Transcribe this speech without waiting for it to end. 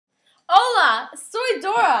Hola, soy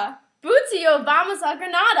Dora. Boots y yo vamos a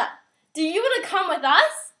Granada. Do you want to come with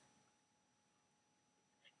us?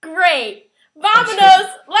 Great.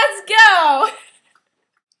 Vámonos. Let's go.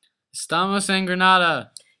 Estamos en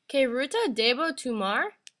Granada. ¿Qué ruta debo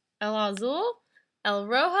tomar? El azul, el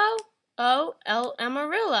rojo o el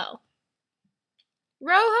amarillo?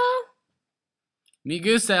 ¿Rojo? Me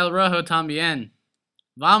gusta el rojo también.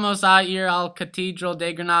 Vamos a ir al Catedral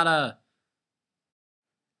de Granada.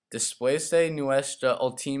 Después de nuestra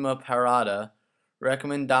última parada,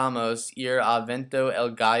 recomendamos ir a Vento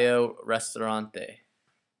El Gallo restaurante.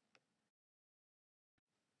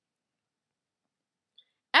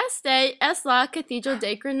 Este es la Catedral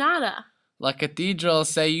de Granada. La catedral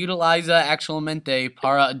se utiliza actualmente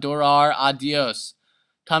para adorar a Dios.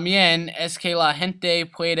 También es que la gente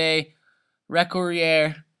puede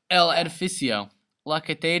recorrer el edificio. La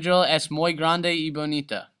catedral es muy grande y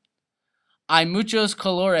bonita. Hay muchos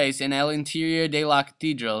colores en el interior de la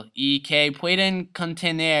catedral y que pueden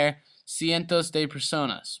contener cientos de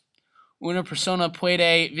personas. Una persona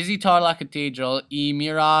puede visitar la catedral y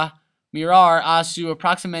mirar a su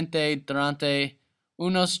aproximadamente durante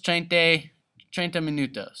unos 30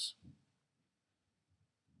 minutos.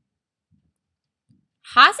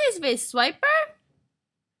 ¿Haces ve swiper?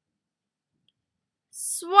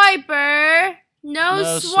 Swiper.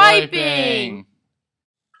 No swiping.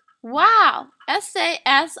 Wow, este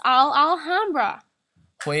es la Alhambra.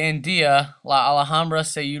 Hoy en día, la Alhambra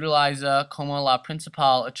se utiliza como la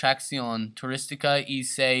principal atracción turística y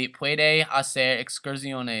se puede hacer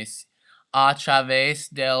excursiones a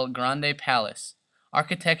través del Grande Palace.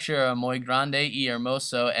 Arquitectura muy grande y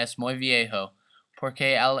hermoso es muy viejo,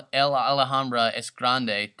 porque el Alhambra es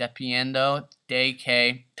grande, dependiendo de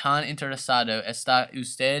qué tan interesado está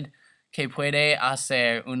usted, que puede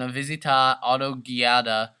hacer una visita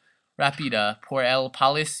autoguiada rápida por el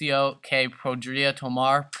palacio que podría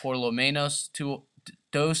tomar por lo menos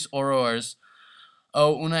 2 horas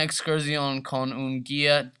o una excursión con un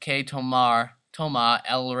guía que toma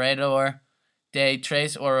alrededor de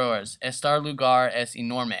 3 horas. Este lugar es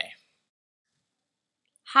enorme.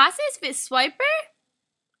 ¿Haces ve swiper?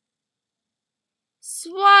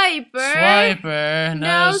 Swiper. Swiper,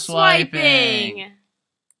 no swiping.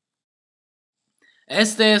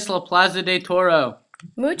 Este es la Plaza de Toro.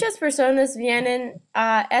 Muchas personas vienen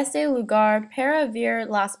a este lugar para ver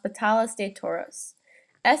las batallas de toros.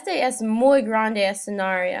 Este es muy grande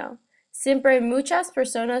escenario. Siempre muchas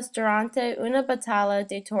personas durante una batalla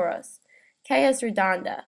de toros, que es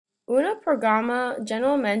redonda. Un programa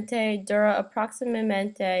generalmente dura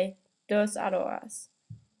aproximadamente 2 horas.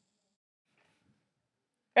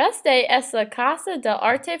 Este es la Casa del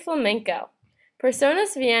Arte Flamenco.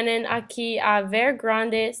 Personas vienen aquí a ver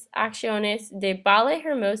grandes acciones de baile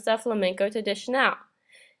hermosa flamenco tradicional.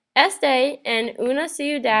 Este, en una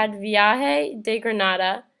ciudad viaje de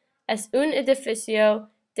Granada, es un edificio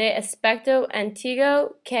de aspecto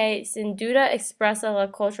antiguo que sin duda expresa la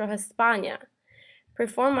cultura hispana.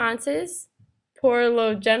 Performances, por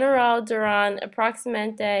lo general, duran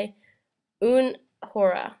aproximadamente 1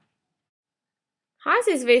 hora.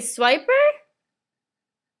 ¿Haces ve swiper?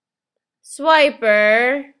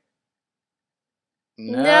 Swiper.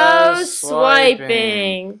 No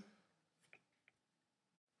swiping.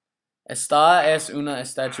 Esta es una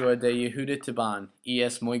estatua de Yehuda Tibán y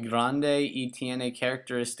es muy grande y tiene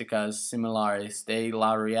características similares de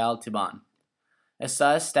la Real Tibán.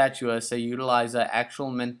 Esta estatua se utiliza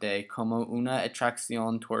actualmente como una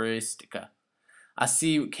atracción turística,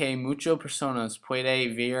 así que muchas personas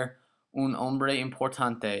pueden ver un hombre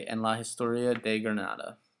importante en la historia de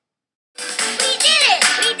Granada. We did it!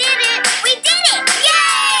 We did it! We did it!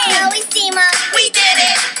 Yay! No estima! We did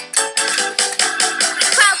it! We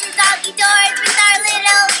crawled through doggy doors with our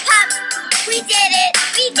little pups. We did it!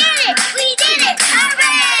 We did it! We did it!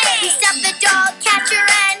 Hooray! We stopped the dog catcher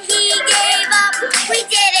and he gave up. We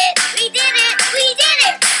did it! We did it! We did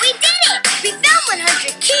it! We did it! We found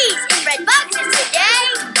 100 keys in red boxes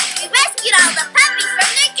today. We rescued all the puppies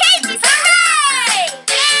from their cages. Hooray!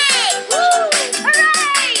 Yay! Woo!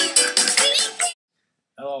 Hooray!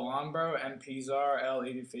 El Alhambra empezar el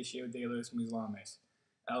edificio de los musulmanes.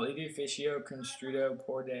 El edificio construido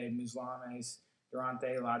por de musulmanes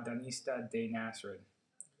durante la dinastía de Nasrid.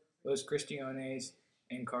 Los cristianos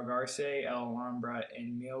encargarse el Alhambra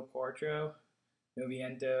en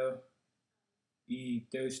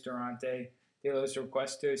 1492 durante de los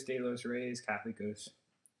requestos de los reyes católicos.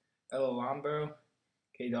 El Alhambra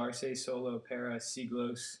quedarse solo para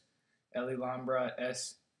siglos. El Alhambra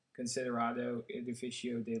es considerado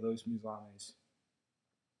edificio de los musulmanes.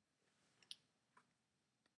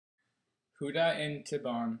 Juda en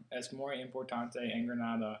Tibón es muy importante en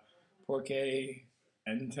Granada porque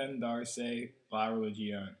entenderse la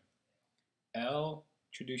religión. El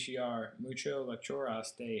traducir mucho las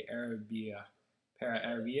choras de Arabia para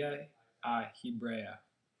Arabia a Hebrea.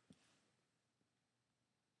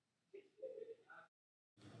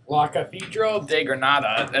 La Catedral de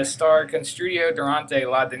Granada está construida durante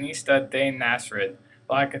la dinastía de Nasrid.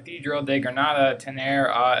 La Catedral de Granada tener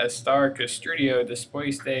a estar construida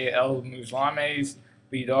después de el musulmanes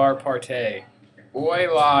lidar parte. Hoy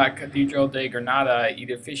la Catedral de Granada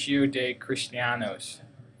edificio de cristianos.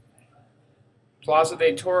 Plaza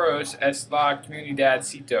de Toros es la comunidad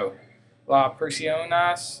sitio. Las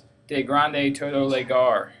personas de grande todo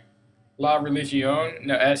lugar. La religión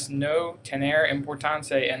no es no tener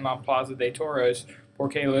importancia en la Plaza de Toros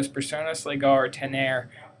porque las personas llegar tener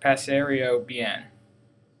paseo bien.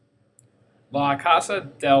 La Casa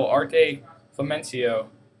del Arte Flamenco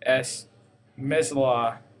es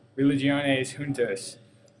mezcla religiones juntas.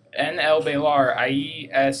 En el bailar ahí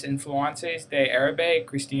es influencias de árabe,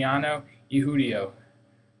 cristiano y judío.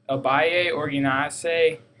 El baile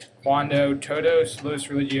organiza cuando todas las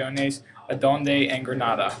religiones adonde en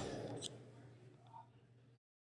Granada.